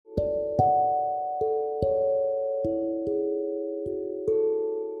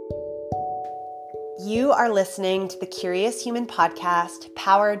You are listening to the Curious Human podcast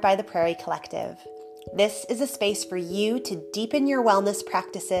powered by the Prairie Collective. This is a space for you to deepen your wellness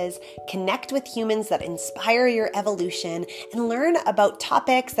practices, connect with humans that inspire your evolution, and learn about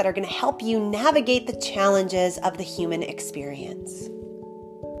topics that are going to help you navigate the challenges of the human experience.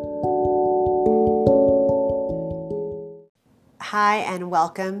 Hi, and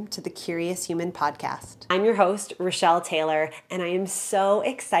welcome to the Curious Human podcast. I'm your host, Rochelle Taylor, and I am so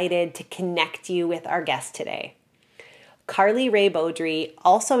excited to connect you with our guest today. Rae Beaudry,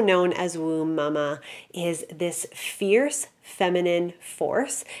 also known as Wombmama, is this fierce feminine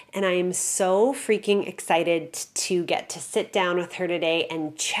force, and I am so freaking excited to get to sit down with her today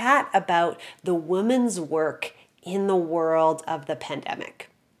and chat about the woman's work in the world of the pandemic.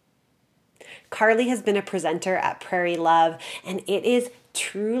 Carly has been a presenter at Prairie Love, and it is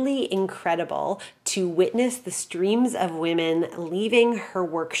truly incredible to witness the streams of women leaving her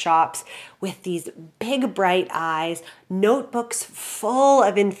workshops with these big, bright eyes, notebooks full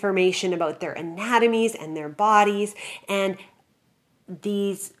of information about their anatomies and their bodies, and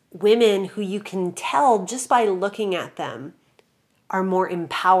these women who you can tell just by looking at them are more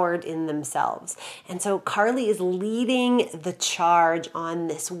empowered in themselves. And so Carly is leading the charge on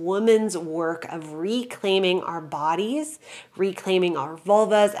this woman's work of reclaiming our bodies, reclaiming our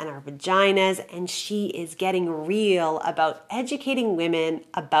vulvas and our vaginas, and she is getting real about educating women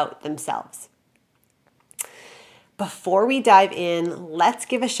about themselves. Before we dive in, let's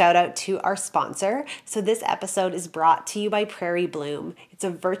give a shout out to our sponsor. So this episode is brought to you by Prairie Bloom. It's a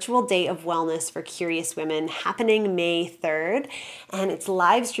virtual day of wellness for curious women happening May 3rd, and it's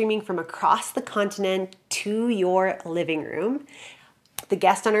live streaming from across the continent to your living room. The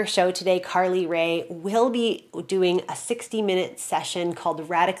guest on our show today, Rae, will be doing a 60-minute session called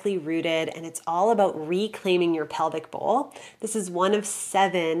Radically Rooted, and it's all about reclaiming your pelvic bowl. This is one of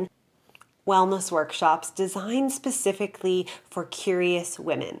 7 wellness workshops designed specifically for curious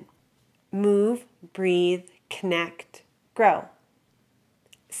women. Move, breathe, connect, grow.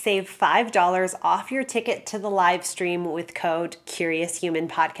 Save $5 off your ticket to the live stream with code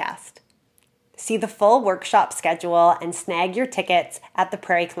CuriousHumanPodcast. See the full workshop schedule and snag your tickets at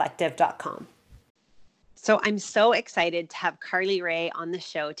theprairiecollective.com. So I'm so excited to have Rae on the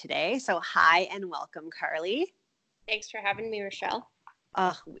show today. So hi and welcome, Carly. Thanks for having me, Rochelle.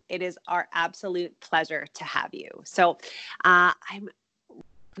 It is our absolute pleasure to have you. So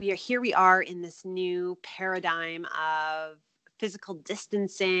we are in this new paradigm of physical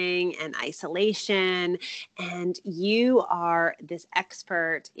distancing and isolation, and you are this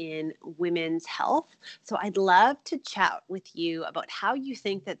expert in women's health. So I'd love to chat with you about how you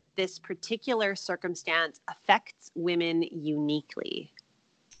think that this particular circumstance affects women uniquely.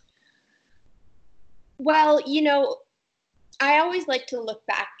 Well, I always like to look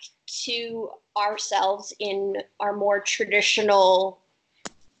back to ourselves in our more traditional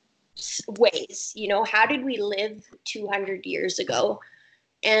ways. How did we live 200 years ago?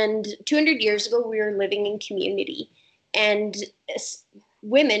 And 200 years ago, we were living in community. And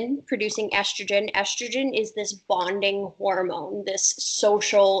women producing estrogen. Estrogen is this bonding hormone, this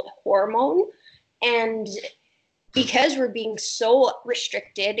social hormone. And because we're being so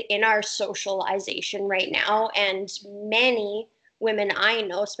restricted in our socialization right now, and many women I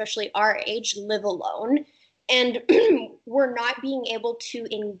know, especially our age, live alone, and we're not being able to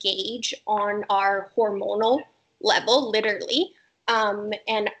engage on our hormonal level, literally,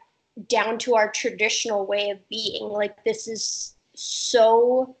 and down to our traditional way of being. Like, this is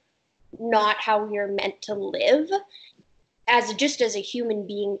so not how we are meant to live. As a human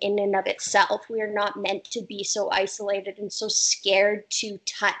being in and of itself, we are not meant to be so isolated and so scared to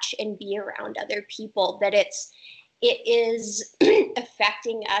touch and be around other people that it is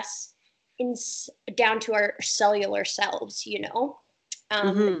affecting us down to our cellular selves,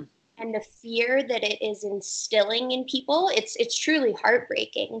 Mm-hmm. And the fear that it is instilling in people, it's truly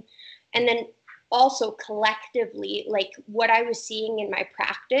heartbreaking. And then also collectively, like what I was seeing in my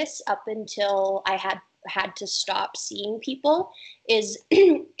practice up until I had to stop seeing people is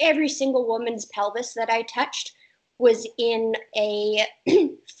every single woman's pelvis that I touched was in a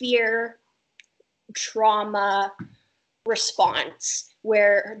fear trauma response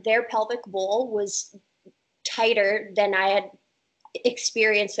where their pelvic bowl was tighter than I had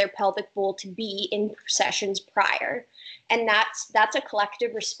experienced their pelvic bowl to be in sessions prior. And that's a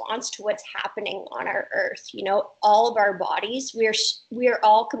collective response to what's happening on our earth. All of our bodies, we are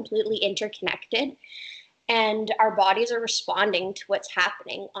all completely interconnected, and our bodies are responding to what's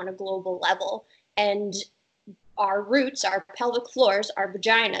happening on a global level. And our roots, our pelvic floors, our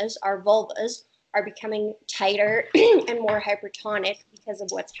vaginas, our vulvas are becoming tighter and more hypertonic because of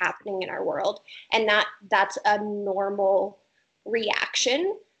what's happening in our world. And that's a normal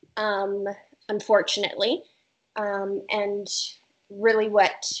reaction, unfortunately. And really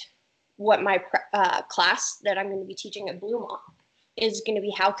what my class that I'm going to be teaching at Wombmama is going to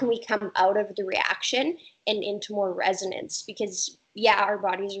be, how can we come out of the reaction and into more resonance? Because our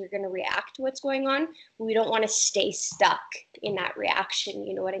bodies are going to react to what's going on. We don't want to stay stuck in that reaction.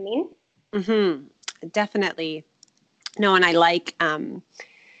 You know what I mean? Mm-hmm. Definitely. No, and I like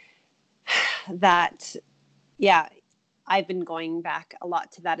that. Yeah, I've been going back a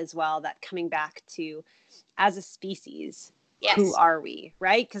lot to that as well, that coming back to, as a species, Yes. Who are we,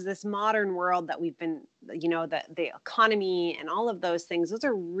 right? Because this modern world that we've been, the economy and all of those things, those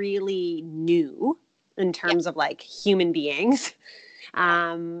are really new in terms of like human beings.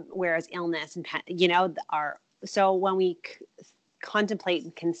 Whereas illness and, so when we contemplate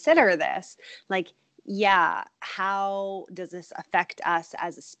and consider this, like, how does this affect us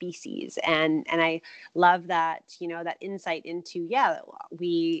as a species? And I love that, that insight into,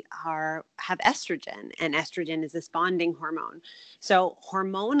 we have estrogen, and estrogen is this bonding hormone. So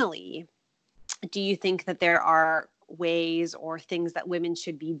hormonally, do you think that there are ways or things that women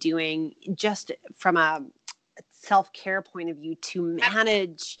should be doing just from a self-care point of view to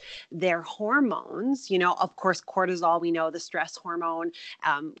manage their hormones? Of course, cortisol, we know the stress hormone,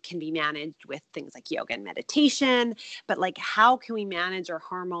 can be managed with things like yoga and meditation, but like, how can we manage our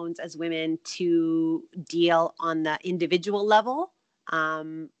hormones as women to deal on the individual level?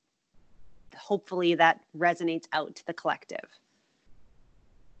 Hopefully that resonates out to the collective.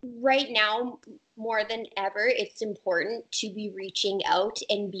 Right now, more than ever, it's important to be reaching out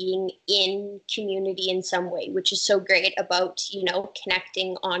and being in community in some way, which is so great about,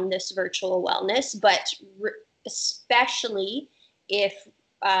 connecting on this virtual wellness. But especially if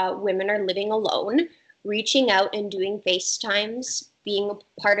women are living alone, reaching out and doing FaceTimes, being a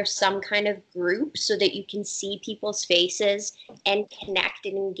part of some kind of group so that you can see people's faces and connect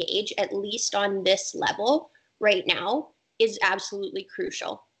and engage, at least on this level right now, is absolutely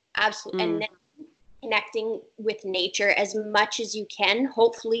crucial. Absolutely. And then connecting with nature as much as you can.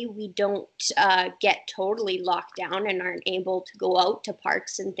 Hopefully we don't get totally locked down and aren't able to go out to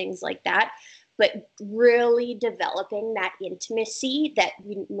parks and things like that, but really developing that intimacy that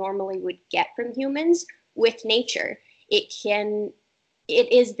we normally would get from humans with nature. It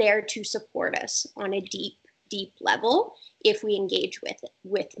is there to support us on a deep level if we engage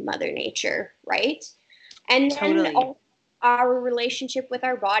with Mother Nature, right? And then Totally. our relationship with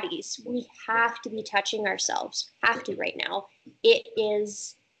our bodies. We have to be touching ourselves. Have to right now. It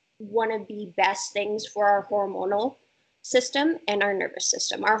is one of the best things for our hormonal system and our nervous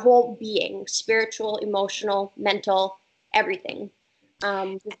system, our whole being, spiritual, emotional, mental, everything.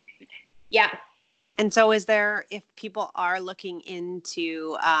 And so if people are looking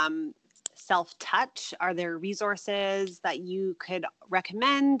into self-touch, are there resources that you could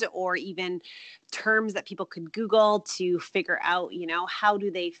recommend, or even terms that people could Google to figure out, how do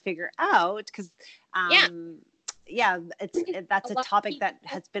they figure out? Because that's a topic that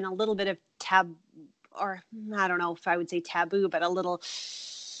has been a little bit of or I don't know if I would say taboo, but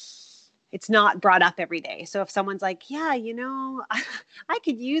it's not brought up every day. So if someone's like, I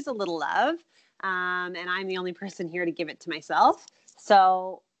could use a little love, and I'm the only person here to give it to myself.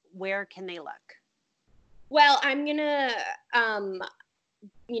 So where can they look? Well, I'm gonna,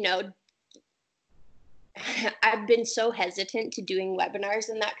 I've been so hesitant to doing webinars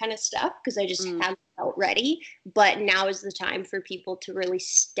and that kind of stuff because I just haven't felt ready. But now is the time for people to really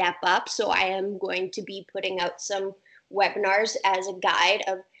step up. So I am going to be putting out some webinars as a guide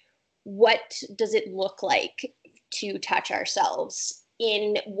of what does it look like to touch ourselves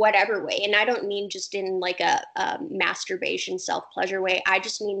in whatever way. And I don't mean just in like a masturbation, self-pleasure way. I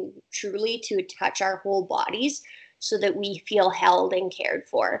just mean truly to touch our whole bodies so that we feel held and cared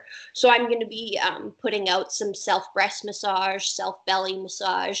for. So I'm going to be putting out some self-breast massage, self-belly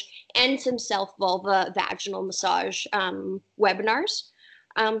massage, and some self-vulva vaginal massage webinars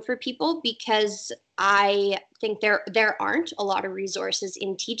for people, because I think there aren't a lot of resources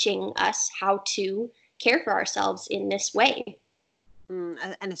in teaching us how to care for ourselves in this way.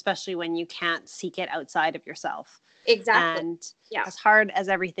 And especially when you can't seek it outside of yourself. Exactly. And as hard as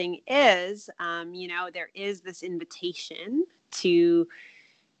everything is, there is this invitation to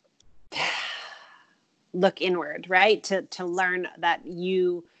look inward, right? To learn that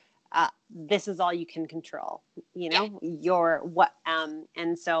this is all you can control,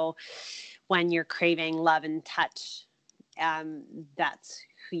 and so when you're craving love and touch, that's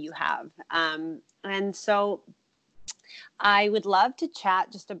who you have. And so I would love to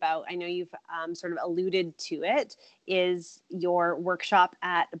chat just about, I know you've sort of alluded to it, is your workshop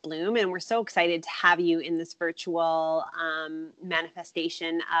at Bloom. And we're so excited to have you in this virtual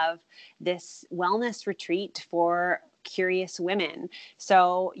manifestation of this wellness retreat for curious women.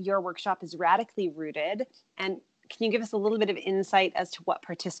 So your workshop is radically rooted. And can you give us a little bit of insight as to what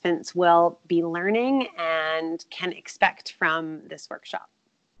participants will be learning and can expect from this workshop?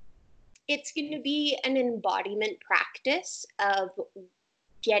 It's going to be an embodiment practice of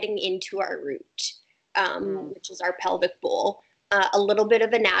getting into our root, which is our pelvic bowl. A little bit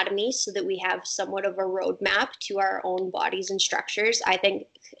of anatomy so that we have somewhat of a roadmap to our own bodies and structures. I think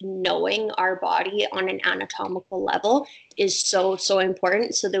knowing our body on an anatomical level is so, so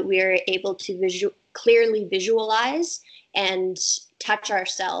important so that we are able to clearly visualize and touch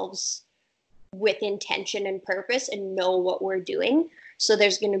ourselves with intention and purpose and know what we're doing. So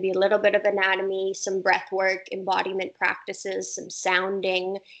there's going to be a little bit of anatomy, some breath work, embodiment practices, some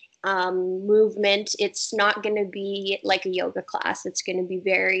sounding, movement. It's not going to be like a yoga class. It's going to be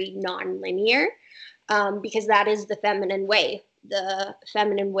very non-linear because that is the feminine way. The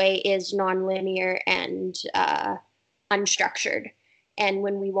feminine way is non-linear and unstructured. And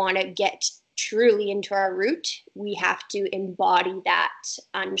when we want to get truly into our root, we have to embody that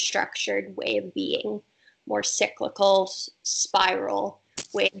unstructured way of being, more cyclical, spiral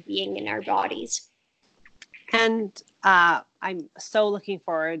way of being in our bodies. And I'm so looking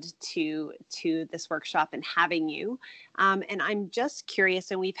forward to this workshop and having you. And I'm just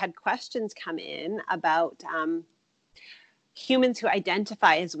curious, and we've had questions come in about humans who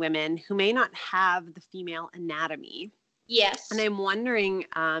identify as women who may not have the female anatomy. Yes. And I'm wondering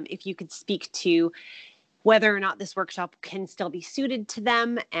if you could speak to whether or not this workshop can still be suited to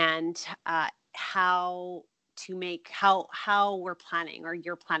them and how we're planning, or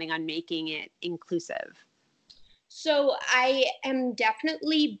you're planning on making it inclusive. So I am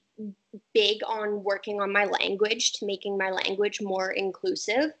definitely big on working on my language to making my language more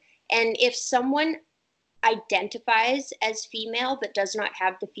inclusive. And if someone identifies as female but does not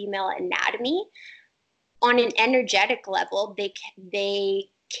have the female anatomy, on an energetic level, they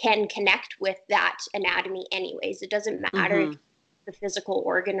can connect with that anatomy anyways. It doesn't matter if the physical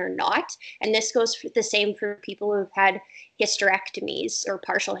organ or not. And this goes for the same for people who've had hysterectomies or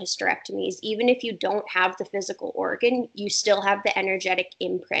partial hysterectomies. Even if you don't have the physical organ, you still have the energetic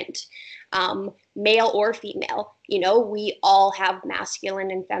imprint. Male or female, we all have masculine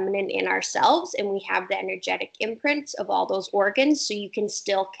and feminine in ourselves, and we have the energetic imprints of all those organs, so you can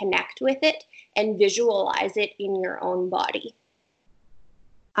still connect with it and visualize it in your own body.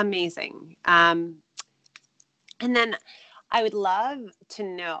 Amazing. And then I would love to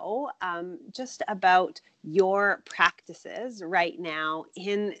know just about your practices right now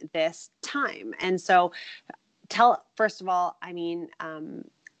in this time. And so first of all,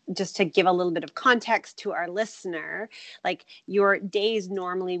 just to give a little bit of context to our listener, like your days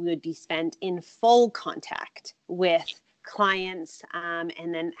normally would be spent in full contact with clients.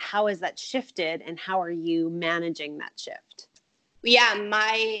 And then how has that shifted and how are you managing that shift? Yeah,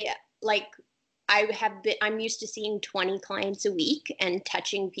 I'm used to seeing 20 clients a week and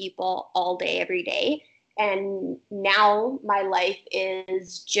touching people all day, every day. And now my life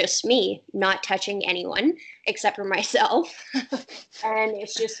is just me, not touching anyone except for myself. And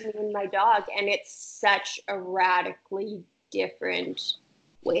it's just me and my dog. And it's such a radically different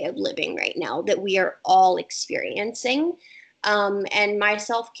way of living right now that we are all experiencing. And my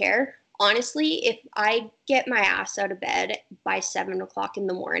self-care, honestly, if I get my ass out of bed by 7 o'clock in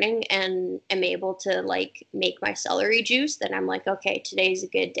the morning and am able to make my celery juice, then I'm like, okay, today's a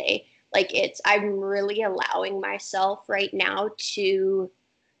good day. I'm really allowing myself right now to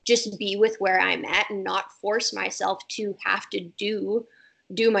just be with where I'm at and not force myself to have to do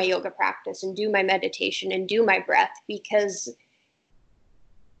my yoga practice and do my meditation and do my breath, because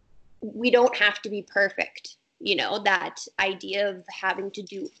we don't have to be perfect. That idea of having to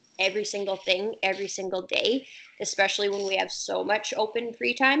do every single thing every single day, especially when we have so much open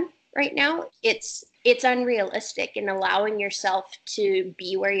free time right now, it's unrealistic. And allowing yourself to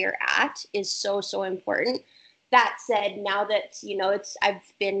be where you're at is so, so important. That said, now that,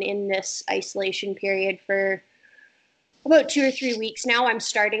 I've been in this isolation period for about 2 or 3 weeks now, I'm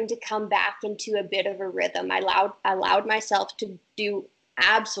starting to come back into a bit of a rhythm. I allowed myself to do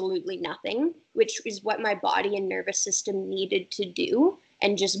absolutely nothing, which is what my body and nervous system needed to do,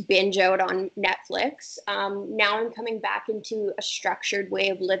 and just binge out on Netflix. Now I'm coming back into a structured way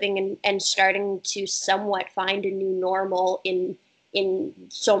of living and starting to somewhat find a new normal in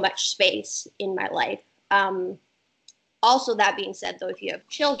so much space in my life. Also, that being said, though, if you have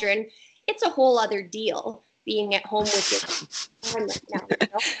children, it's a whole other deal, being at home with your children right now, you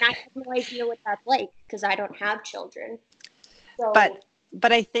know? And I have no idea what that's like because I don't have children. So,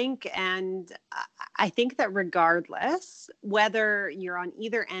 but I think, and I think that regardless, whether you're on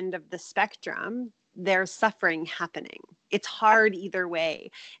either end of the spectrum, there's suffering happening. It's hard either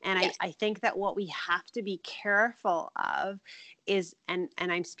way. And yes. I think that what we have to be careful of is, and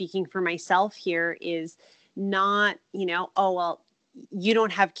I'm speaking for myself here, is not, you know, oh, well, you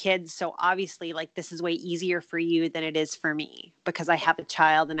don't have kids, so obviously like this is way easier for you than it is for me because I have a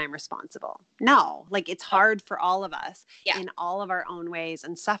child and I'm responsible. No, like it's hard for all of us in all of our own ways,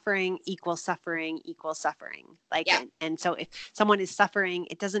 and suffering equals suffering equals suffering. Like, and so if someone is suffering,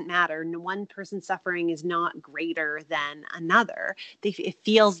 it doesn't matter. One person's suffering is not greater than another. It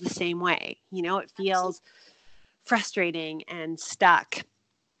feels the same way. You know, it feels frustrating and stuck.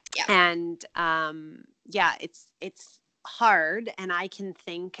 And it's hard. And I can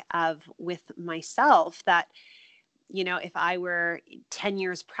think of with myself that, you know, if I were 10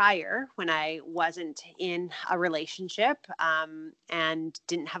 years prior when I wasn't in a relationship and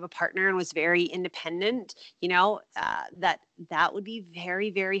didn't have a partner and was very independent, you know, that would be very,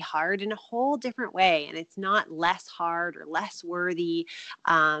 very hard in a whole different way. And it's not less hard or less worthy,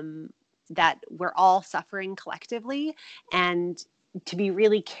 that we're all suffering collectively, and to be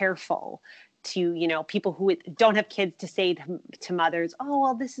really careful to, you know, people who don't have kids to say to mothers, oh,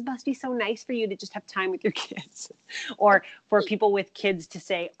 well, this must be so nice for you to just have time with your kids. Or for people with kids to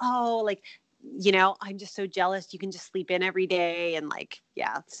say, oh, like, you know, I'm just so jealous. You can just sleep in every day. And like,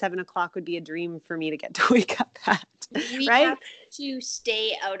 7 o'clock would be a dream for me to get to wake up at. We right? have to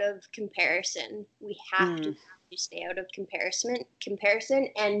stay out of comparison. We have to stay out of comparison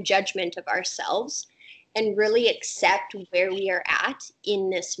and judgment of ourselves, and really accept where we are at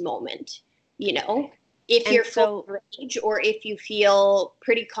in this moment. You know, if you're full of rage or if you feel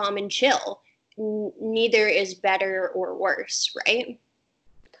pretty calm and chill, neither is better or worse, right?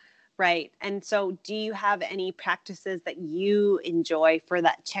 Right. And so do you have any practices that you enjoy for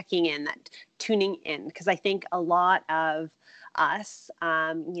that checking in, that tuning in? Because I think a lot of us,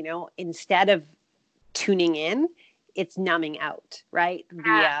 you know, instead of tuning in, it's numbing out, right?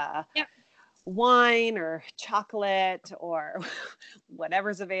 Via wine or chocolate or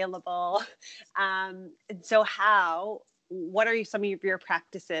whatever's available. And so what are some of your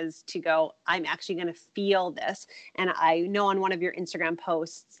practices to go, I'm actually going to feel this? And I know on one of your Instagram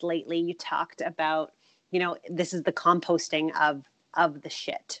posts lately, you talked about, you know, this is the composting of the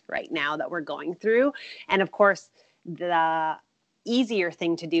shit right now that we're going through. And of course, the easier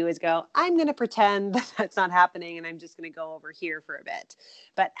thing to do is go, I'm going to pretend that that's not happening and I'm just going to go over here for a bit.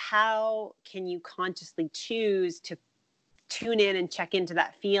 But how can you consciously choose to tune in and check into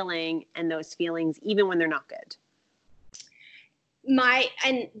that feeling and those feelings, even when they're not good?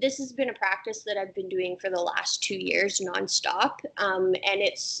 And this has been a practice that I've been doing for the last 2 years nonstop. And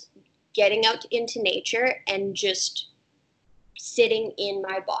it's getting out into nature and just sitting in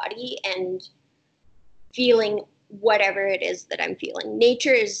my body and feeling whatever it is that I'm feeling.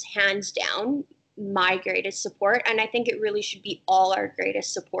 Nature is hands down my greatest support. And I think it really should be all our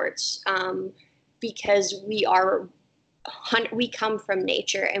greatest supports, because we come from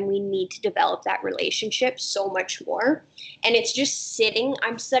nature and we need to develop that relationship so much more. And it's just sitting.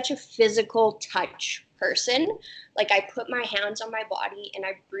 I'm such a physical touch person. Like, I put my hands on my body and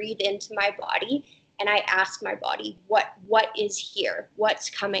I breathe into my body and I ask my body, what is here? What's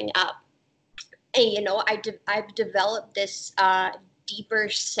coming up? And, you know, I've developed this deeper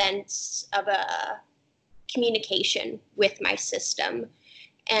sense of a communication with my system.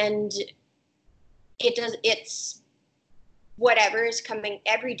 And it's whatever is coming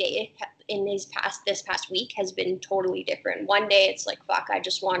every day in this past week has been totally different. One day it's like, fuck, I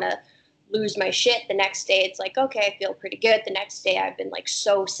just want to lose my shit. The next day it's like, okay, I feel pretty good. The next day I've been like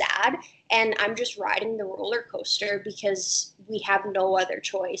so sad, and I'm just riding the roller coaster because we have no other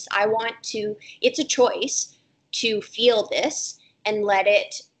choice. It's a choice to feel this and let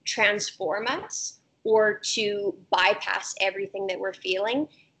it transform us, or to bypass everything that we're feeling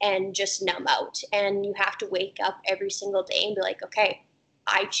and just numb out. And you have to wake up every single day and be like, okay,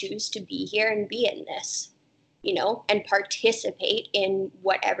 I choose to be here and be in this, you know, and participate in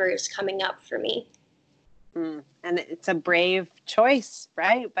whatever is coming up for me. And it's a brave choice,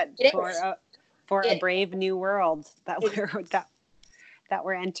 right? But for a brave new world that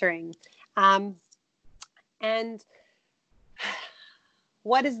we're entering. And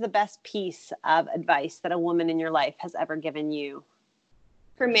what is the best piece of advice that a woman in your life has ever given you?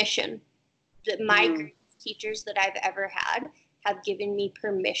 Permission. My greatest teachers that I've ever had have given me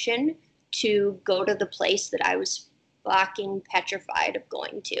permission to go to the place that I was fucking petrified of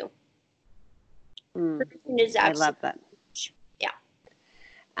going to. Person is I love absolutely that.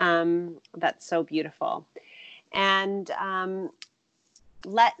 yeah. That's so beautiful. And I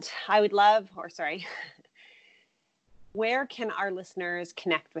would love, or sorry, where can our listeners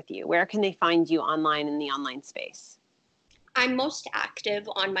connect with you? Where can they find you online in the online space? I'm most active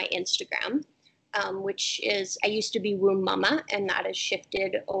on my Instagram, which is I used to be Wombmama, and that has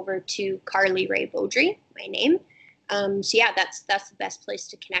shifted over to Rae Beaudry, my name. So yeah, that's the best place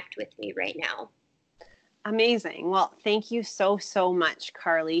to connect with me right now. Amazing. Well, thank you so, so much,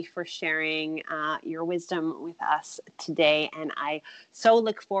 Carly, for sharing your wisdom with us today. And I so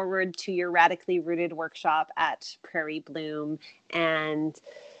look forward to your Radically Rooted workshop at Prairie Bloom. And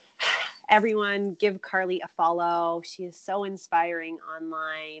everyone, give Carly a follow. She is so inspiring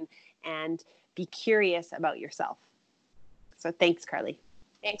online, and be curious about yourself. So thanks, Carly.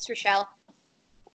 Thanks, Rochelle.